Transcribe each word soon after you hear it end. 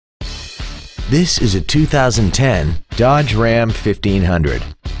This is a 2010 Dodge Ram 1500.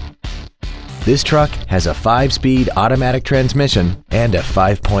 This truck has a 5-speed automatic transmission and a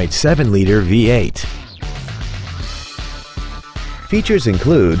 5.7-liter V8. Features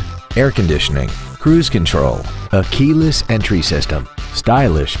include air conditioning, cruise control, a keyless entry system,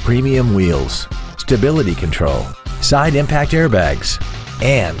 stylish premium wheels, stability control, side impact airbags,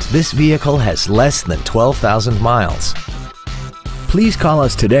 and this vehicle has less than 12,000 miles. Please call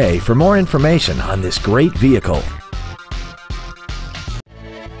us today for more information on this great vehicle.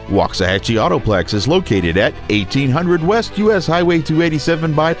 Waxahachie Autoplex is located at 1800 West US Highway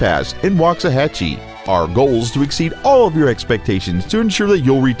 287 Bypass in Waxahachie. Our goal is to exceed all of your expectations to ensure that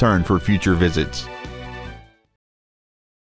you'll return for future visits.